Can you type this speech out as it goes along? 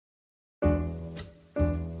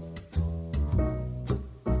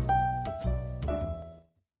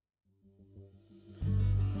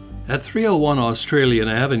At 301 Australian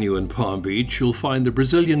Avenue in Palm Beach, you'll find the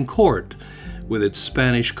Brazilian Court. With its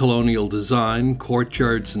Spanish colonial design,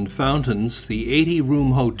 courtyards, and fountains, the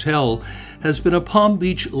 80-room hotel has been a Palm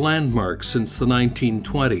Beach landmark since the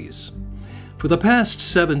 1920s. For the past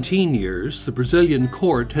 17 years, the Brazilian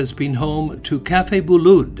Court has been home to Café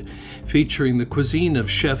Boulud, featuring the cuisine of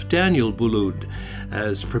Chef Daniel Boulud,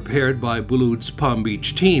 as prepared by Boulud's Palm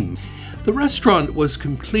Beach team. The restaurant was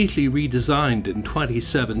completely redesigned in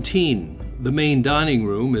 2017. The main dining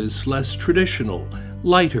room is less traditional,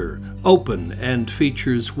 lighter, open, and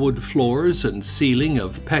features wood floors and ceiling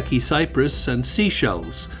of Pecky cypress and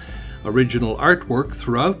seashells. Original artwork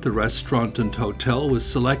throughout the restaurant and hotel was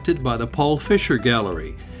selected by the Paul Fisher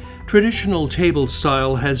Gallery. Traditional table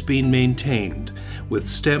style has been maintained, with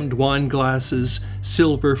stemmed wine glasses,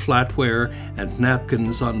 silver flatware, and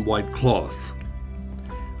napkins on white cloth.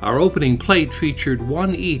 Our opening plate featured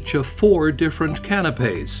one each of 4 different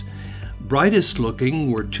canapes. Brightest looking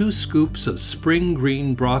were 2 scoops of spring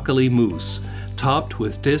green broccoli mousse, topped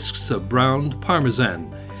with discs of browned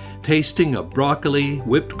parmesan, tasting of broccoli,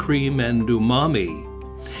 whipped cream, and umami.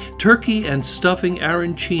 Turkey and stuffing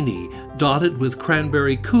arancini, dotted with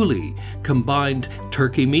cranberry coulis, combined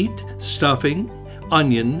turkey meat, stuffing,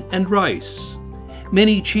 onion, and rice.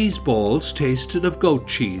 Mini cheese balls tasted of goat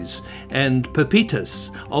cheese, and pepitas,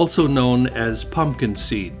 also known as pumpkin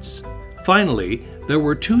seeds. Finally, there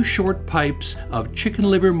were 2 short pipes of chicken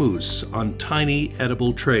liver mousse on tiny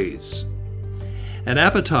edible trays. An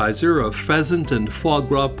appetizer of pheasant and foie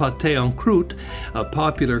gras pâté en croûte, a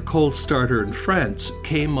popular cold starter in France,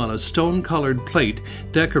 came on a stone-colored plate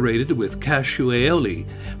decorated with cashew aioli,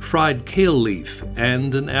 fried kale leaf,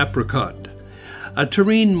 and an apricot. A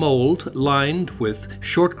terrine mold lined with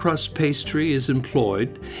short crust pastry is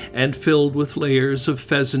employed and filled with layers of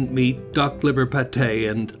pheasant meat, duck liver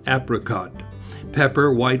pâté, and apricot.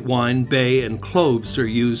 Pepper, white wine, bay, and cloves are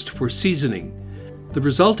used for seasoning. The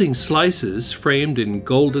resulting slices, framed in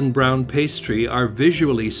golden brown pastry, are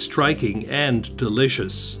visually striking and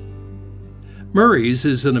delicious. Murray's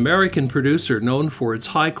is an American producer known for its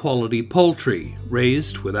high-quality poultry,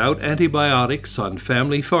 raised without antibiotics on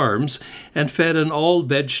family farms and fed an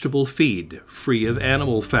all-vegetable feed, free of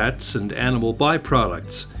animal fats and animal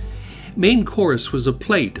byproducts. Main course was a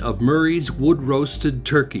plate of Murray's wood-roasted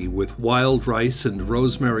turkey with wild rice and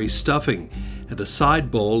rosemary stuffing, and a side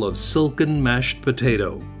bowl of silken mashed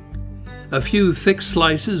potato. A few thick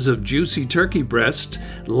slices of juicy turkey breast,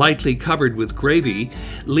 lightly covered with gravy,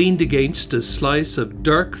 leaned against a slice of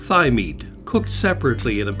dark thigh meat, cooked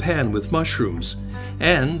separately in a pan with mushrooms,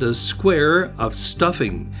 and a square of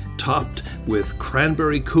stuffing topped with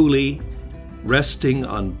cranberry coulis, resting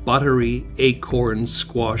on buttery acorn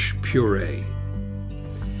squash puree.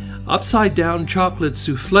 Upside-down chocolate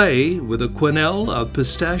soufflé with a quenelle of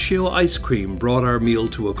pistachio ice cream brought our meal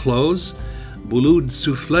to a close. Boulud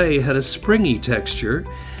soufflé had a springy texture.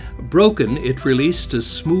 Broken, it released a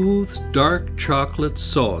smooth, dark chocolate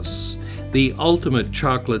sauce. The ultimate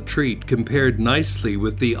chocolate treat compared nicely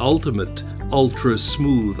with the ultimate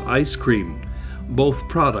ultra-smooth ice cream. Both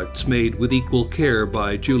products made with equal care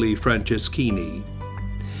by Julie Franceschini.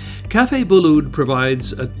 Café Boulud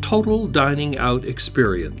provides a total dining out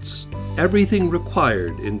experience. Everything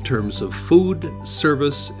required in terms of food,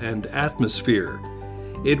 service, and atmosphere.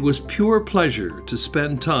 It was pure pleasure to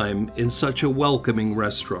spend time in such a welcoming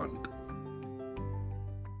restaurant.